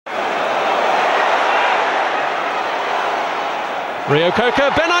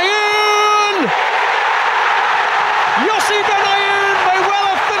Reo-Coker, Benayoun! Yossi Benayoun may well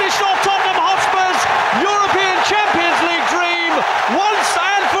have finished off Tottenham Hotspur's European Champions League dream once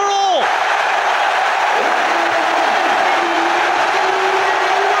and for all.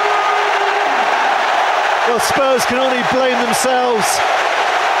 Well, Spurs can only blame themselves.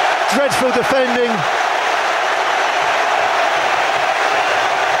 Dreadful defending.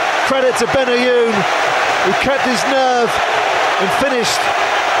 Credit to Benayoun, who kept his nerve and finished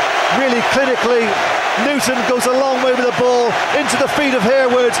really clinically. Newton goes a long way with the ball into the feet of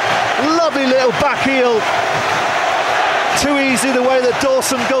Harewood. Lovely little back heel. Too easy the way that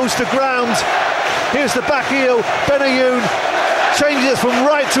Dawson goes to ground. Here's the back heel. Benayoun changes from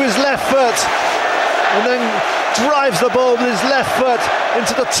right to his left foot and then drives the ball with his left foot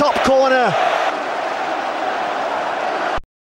into the top corner